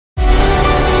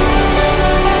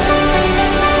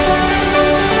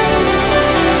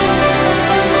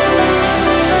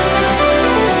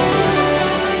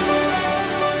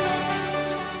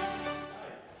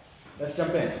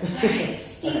right,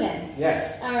 Stephen.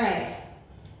 Yes. All right.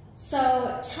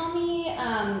 So tell me,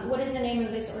 what is the name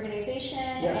of this organization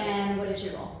and what is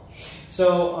your role?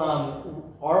 So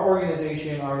our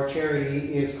organization, our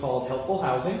charity, is called Helpful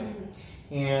Housing,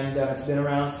 and it's been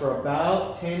around for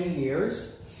about 10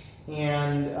 years.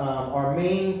 And our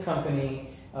main company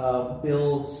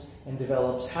builds and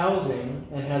develops housing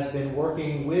and has been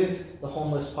working with the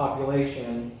homeless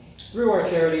population through our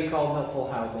charity called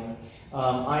Helpful Housing.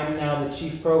 I'm now the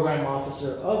Chief Program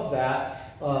Officer of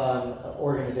that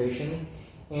organization,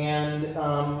 and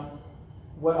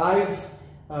what I've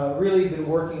really been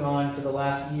working on for the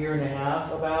last year and a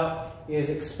half about is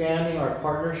expanding our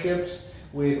partnerships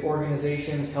with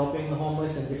organizations helping the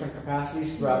homeless in different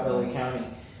capacities throughout LA County.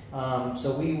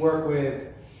 So we work with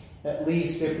at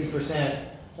least 50%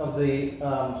 of the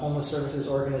homeless services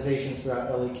organizations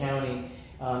throughout LA County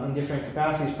in different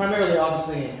capacities, primarily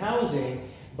obviously in housing,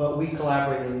 but we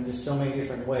collaborate in just so many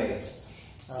different ways.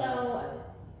 So,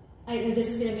 this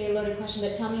is going to be a loaded question,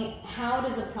 but tell me, how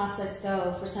does the process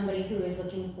go for somebody who is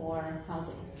looking for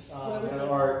housing?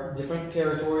 There are different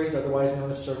territories, otherwise known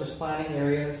as service planning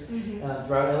areas,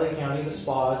 throughout LA County, the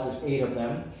spas, there's 8 of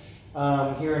them.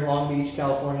 Here in Long Beach,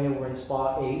 California, we're in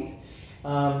Spa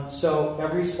 8. So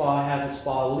every spa has a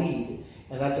spa lead,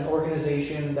 and that's an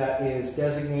organization that is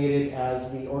designated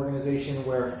as the organization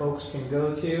where folks can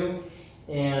go to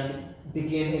and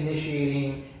begin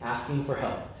initiating asking for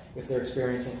help if they're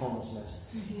experiencing homelessness.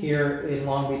 Here in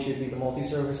Long Beach, it would be the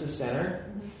Multi-Services Center.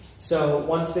 So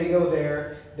once they go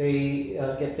there, they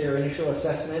get their initial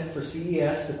assessment for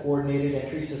CES, the Coordinated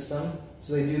Entry System.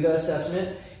 So they do the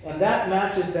assessment, and that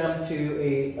matches them to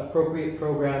an appropriate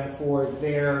program for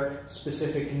their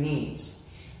specific needs.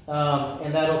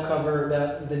 And that'll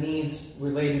cover the needs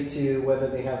related to whether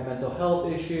they have mental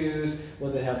health issues,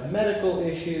 whether they have medical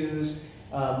issues,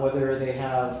 whether they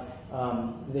have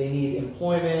they need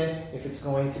employment, if it's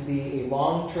going to be a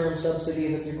long-term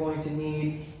subsidy that they're going to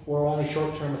need, or only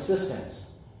short-term assistance.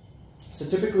 So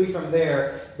typically from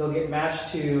there, they'll get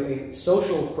matched to a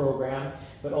social program,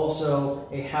 but also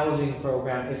a housing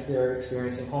program if they're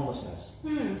experiencing homelessness.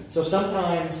 So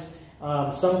sometimes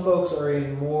some folks are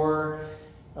in more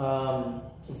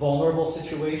vulnerable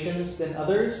situations than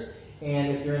others,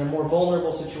 and if they're in a more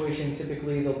vulnerable situation,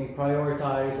 typically they'll be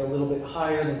prioritized a little bit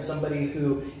higher than somebody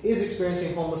who is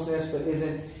experiencing homelessness but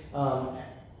isn't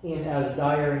in as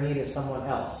dire a need as someone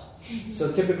else.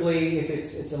 So typically, if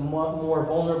it's a more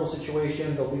vulnerable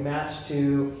situation, they'll be matched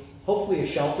to hopefully a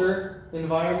shelter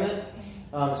environment.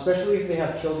 Especially if they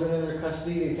have children in their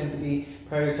custody, they tend to be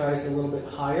prioritized a little bit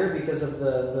higher because of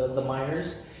the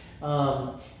minors.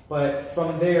 But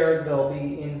from there, they'll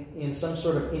be in some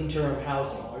sort of interim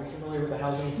housing. Are you familiar with the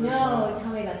Housing First model? No,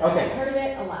 tell me about that. Okay. I've heard of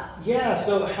it a lot. Yeah,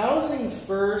 so Housing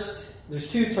First,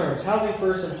 there's 2 terms, Housing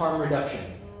First and harm reduction.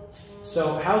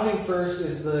 So Housing First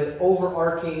is the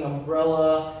overarching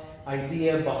umbrella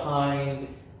idea behind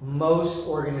most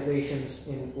organizations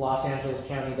in Los Angeles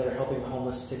County that are helping the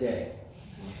homeless today.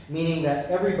 Meaning that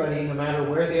everybody, no matter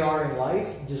where they are in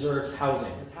life, deserves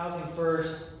housing. Housing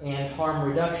First and harm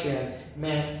reduction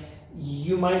meant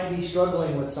you might be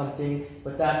struggling with something,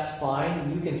 but that's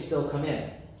fine, you can still come in.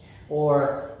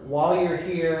 Or while you're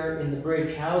here in the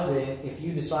bridge housing, if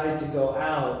you decide to go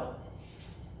out,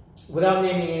 without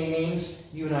naming any names,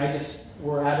 you and I just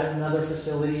were at another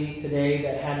facility today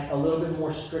that had a little bit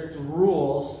more strict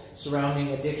rules surrounding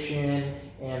addiction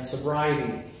and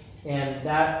sobriety. And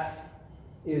that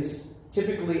is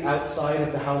typically outside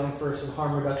of the Housing First and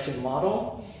harm reduction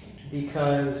model,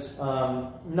 because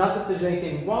not that there's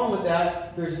anything wrong with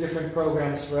that, there's different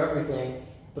programs for everything,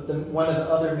 but one of the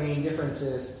other main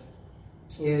differences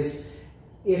is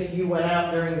if you went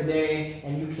out during the day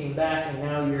and you came back and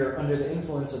now you're under the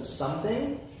influence of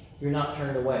something, you're not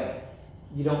turned away.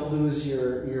 You don't lose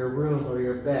your room or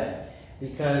your bed,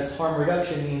 because harm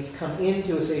reduction means come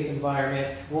into a safe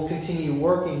environment, we'll continue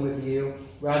working with you,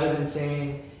 rather than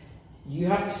saying, you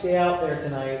have to stay out there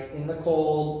tonight in the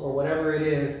cold or whatever it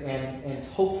is, and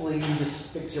hopefully you just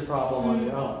fix your problem on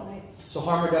your own. Right. So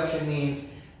harm reduction means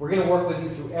we're going to work with you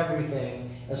through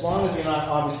everything, as long as you're not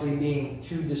obviously being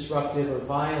too disruptive or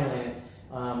violent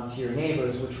to your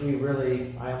neighbors, which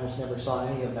I almost never saw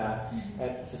any of that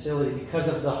at the facility because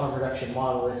of the harm reduction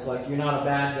model. It's like, you're not a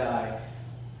bad guy,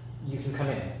 you can come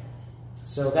in.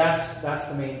 So that's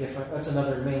the main difference. That's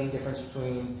another main difference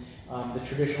between the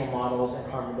traditional models and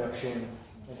harm reduction.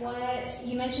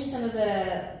 You mentioned some of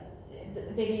they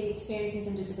be experiencing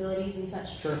some disabilities and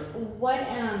such. Sure. What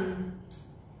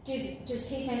does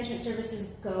case management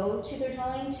services go to their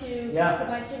dwelling to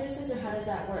provide services, or how does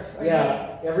that work?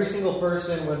 Every single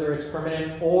person, whether it's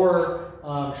permanent or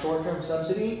short-term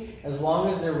subsidy, as long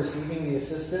as they're receiving the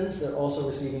assistance, they're also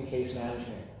receiving case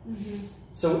management.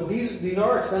 So these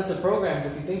are expensive programs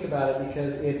if you think about it,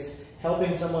 because it's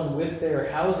helping someone with their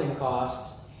housing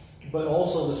costs, but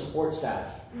also the support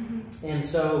staff. And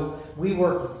so we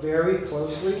work very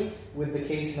closely with the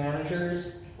case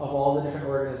managers of all the different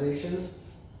organizations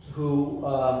who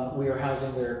we are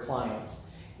housing their clients.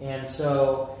 And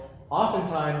so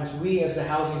oftentimes we, as the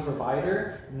housing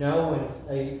provider, know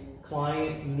when a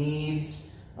client needs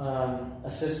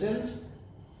assistance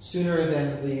sooner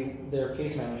than their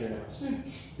case manager knows,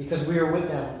 because we are with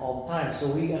them all the time. So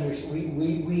we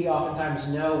oftentimes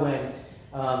know when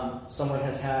someone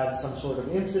has had some sort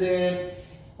of incident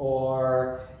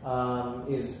or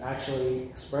is actually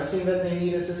expressing that they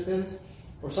need assistance,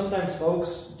 or sometimes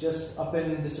folks just up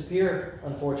and disappear,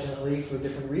 unfortunately, for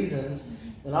different reasons.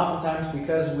 And oftentimes,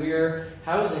 because we're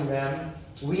housing them,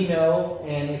 we know,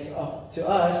 and it's up to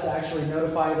us to actually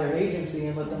notify their agency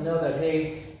and let them know that,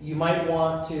 hey, you might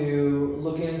want to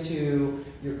look into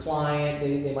your client,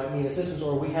 they might need assistance,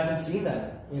 or we haven't seen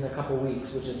them in a couple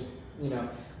weeks, which is,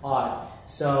 odd.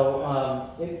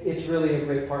 So it's really a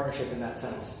great partnership in that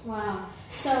sense. Wow.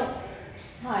 So,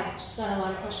 hi, just got a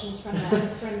lot of questions from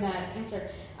that, from that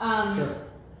answer. Sure.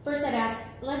 First I'd ask,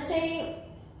 let's say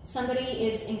somebody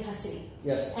is in custody.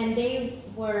 Yes. And they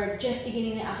were just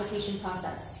beginning the application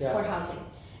process for housing.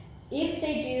 If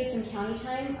they do some county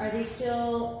time, are they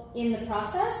still in the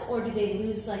process, or do they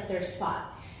lose their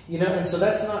spot? And so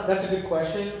that's a good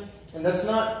question, and that's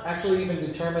not actually even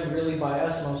determined really by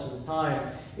us most of the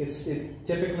time. It's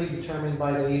typically determined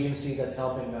by the agency that's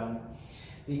helping them,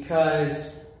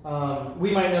 because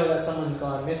we might know that someone's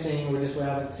gone missing, we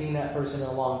haven't seen that person in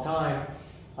a long time,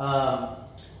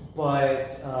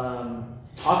 but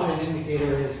often an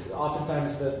indicator is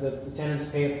oftentimes the tenants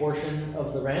pay a portion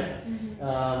of the rent,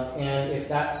 and if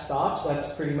that stops,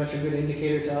 that's pretty much a good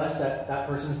indicator to us that that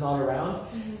person's not around.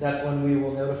 So that's when we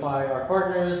will notify our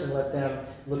partners and let them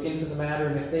look into the matter.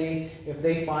 And if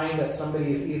they find that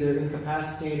somebody is either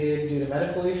incapacitated due to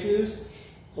medical issues,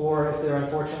 or if they're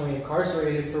unfortunately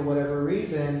incarcerated for whatever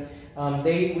reason,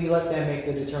 we let them make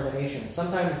the determination.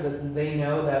 Sometimes they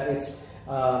know that it's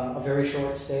a very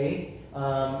short stay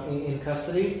in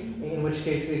custody, in which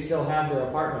case they still have their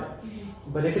apartment.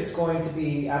 But if it's going to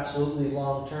be absolutely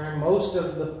long term, most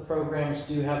of the programs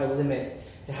do have a limit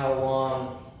to how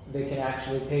long they can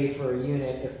actually pay for a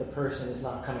unit if the person is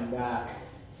not coming back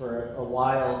for a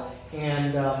while.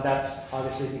 And that's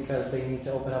obviously because they need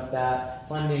to open up that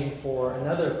funding for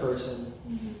another person.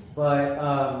 But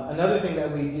another thing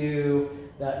that we do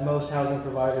that most housing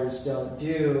providers don't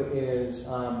do is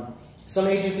some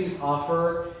agencies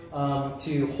offer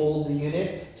to hold the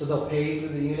unit, so they'll pay for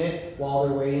the unit while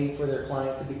they're waiting for their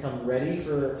client to become ready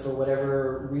for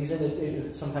whatever reason. It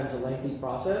is sometimes a lengthy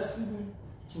process,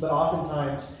 but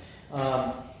oftentimes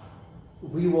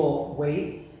we will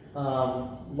wait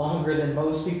longer than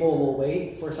most people will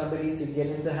wait for somebody to get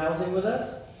into housing with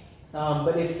us.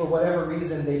 But if for whatever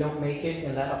reason they don't make it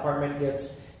and that apartment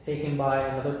gets taken by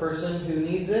another person who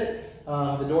needs it,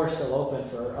 the door's still open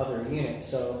for other units.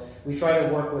 So we try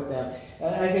to work with them.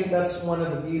 And I think that's one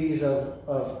of the beauties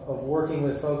of working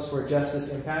with folks who are justice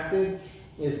impacted,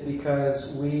 is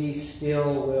because we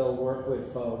still will work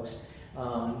with folks.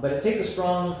 But it takes a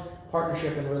strong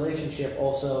partnership and relationship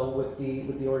also with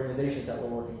the organizations that we're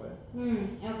working with.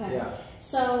 Okay. Yeah.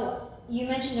 So you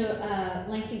mentioned a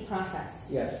lengthy process.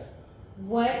 Yes.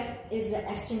 What is the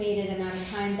estimated amount of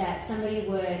time that somebody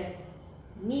would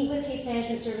meet with case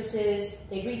management services,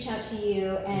 they reach out to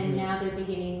you, and now they're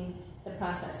beginning the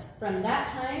process? From that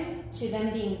time to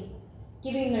them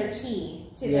giving their key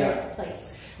to their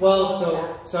place.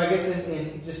 Well, so I guess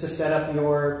in just to set up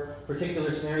your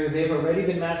particular scenario, they've already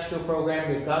been matched to a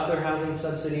program, they've got their housing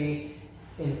subsidy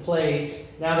in place,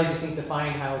 now they just need to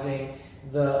find housing.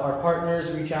 Our partners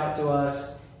reach out to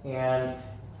us, and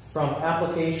from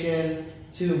application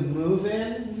to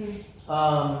move-in,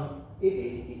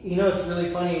 it's really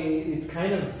funny, it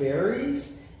kind of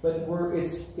varies, but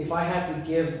if I had to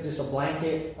give just a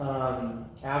blanket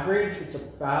average, it's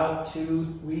about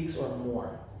 2 weeks or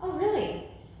more. Oh, really?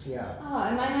 Yeah. Oh,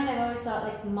 in my mind, I've always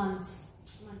thought months.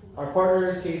 Our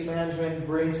partners, case management,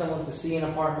 bring someone to see an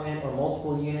apartment or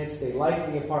multiple units. They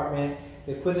like the apartment.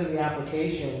 They put in the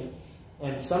application.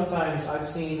 And sometimes I've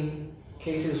seen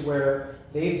cases where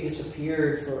they've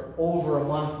disappeared for over a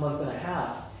month and a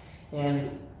half.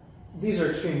 And these are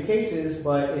extreme cases,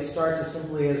 but it starts as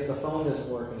simply as the phone doesn't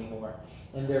work anymore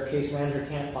and their case manager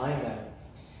can't find them.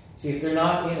 See, if they're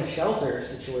not in a shelter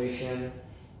situation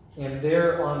and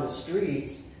they're on the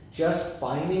streets, just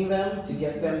finding them to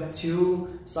get them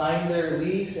to sign their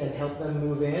lease and help them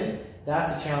move in,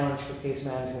 that's a challenge for case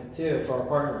management too, for our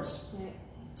partners.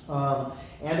 Right.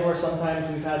 And or sometimes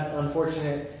we've had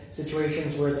unfortunate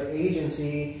situations where the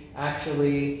agency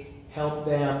actually helped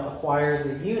them acquire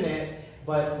the unit,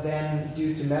 but then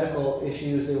due to medical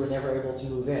issues, they were never able to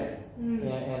move in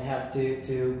and have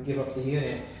to give up the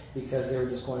unit because they were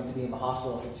just going to be in the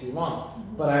hospital for too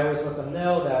long. But I always let them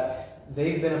know that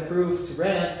they've been approved to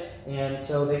rent, and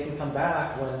so they can come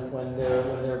back when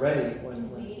they're ready.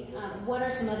 What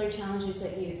are some other challenges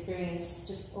that you experience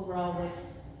just overall with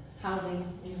housing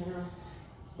in general?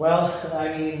 Well,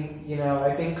 I mean, you know,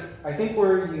 I think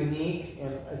we're unique,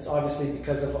 and it's obviously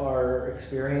because of our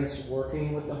experience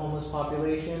working with the homeless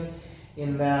population,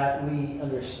 in that we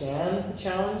understand the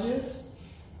challenges,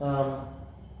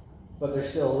 but they're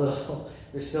still a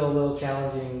little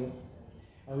challenging,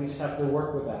 and we just have to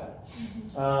work with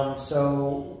that.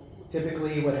 So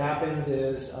typically, what happens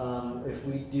is if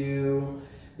we do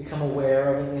become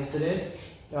aware of an incident,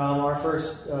 our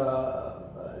first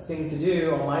thing to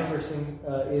do, or my first thing,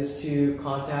 is to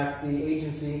contact the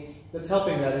agency that's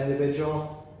helping that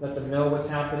individual, let them know what's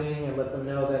happening, and let them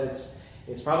know that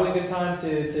it's probably a good time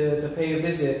to pay a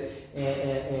visit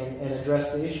and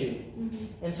address the issue.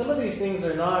 And some of these things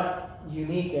are not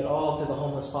unique at all to the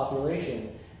homeless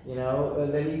population. You know,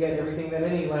 then you get everything that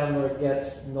any landlord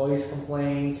gets: noise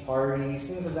complaints, parties,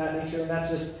 things of that nature, and that's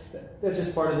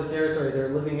just part of the territory. They're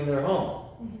living in their home,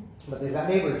 but they've got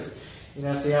neighbors. You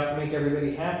know, so you have to make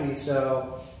everybody happy.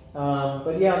 So,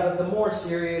 but yeah, the more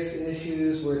serious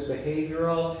issues where it's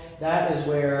behavioral, that is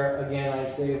where, again, I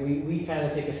say we kind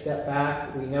of take a step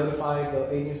back. We notify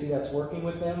the agency that's working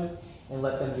with them and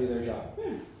let them do their job.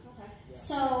 Okay.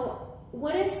 So,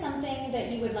 what is something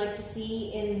that you would like to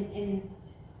see in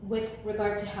with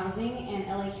regard to housing and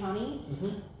LA County?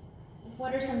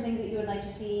 What are some things that you would like to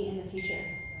see in the future?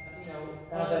 You know,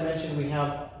 as I mentioned,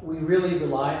 we really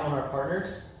rely on our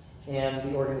partners and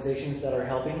the organizations that are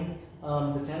helping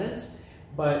the tenants,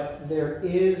 but there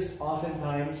is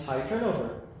oftentimes high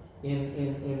turnover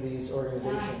in these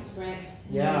organizations. Right.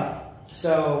 Yeah.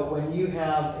 So when you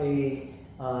have a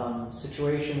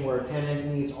situation where a tenant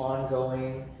needs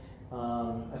ongoing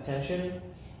attention,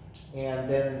 and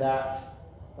then that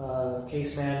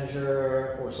case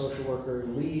manager or social worker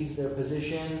leaves their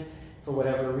position for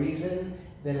whatever reason,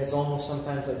 then it's almost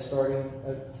sometimes like starting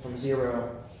from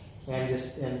zero. And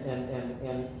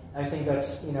I think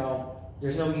that's, you know,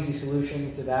 there's no easy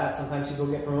solution to that. Sometimes people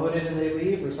get promoted and they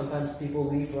leave, or sometimes people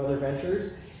leave for other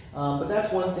ventures. But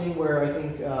that's one thing where I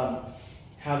think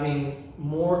having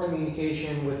more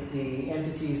communication with the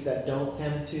entities that don't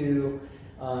tend to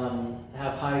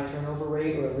have high turnover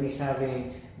rate, or at least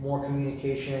having more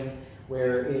communication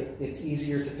where it's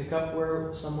easier to pick up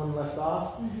where someone left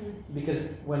off. Because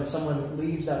when someone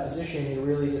leaves that position, you're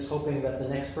really just hoping that the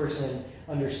next person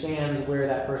understands where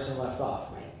that person left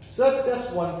off. Right. So that's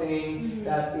one thing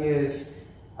that is,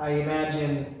 I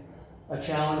imagine, a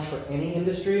challenge for any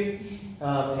industry,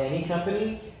 any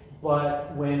company.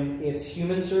 But when it's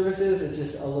human services, it's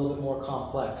just a little bit more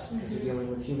complex, because you're dealing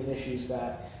with human issues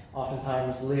that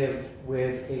oftentimes live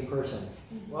with a person.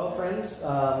 Well, friends,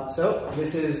 so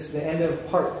this is the end of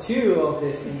part 2 of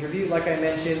this interview. Like I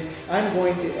mentioned, I'm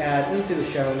going to add into the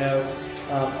show notes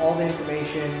all the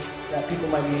information that people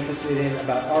might be interested in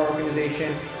about our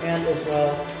organization, and as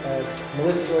well as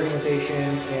Melissa's organization,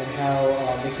 and how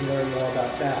they can learn more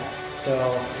about that.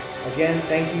 So again,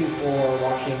 thank you for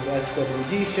watching the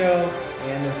SWG show,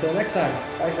 and until next time,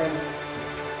 bye friends.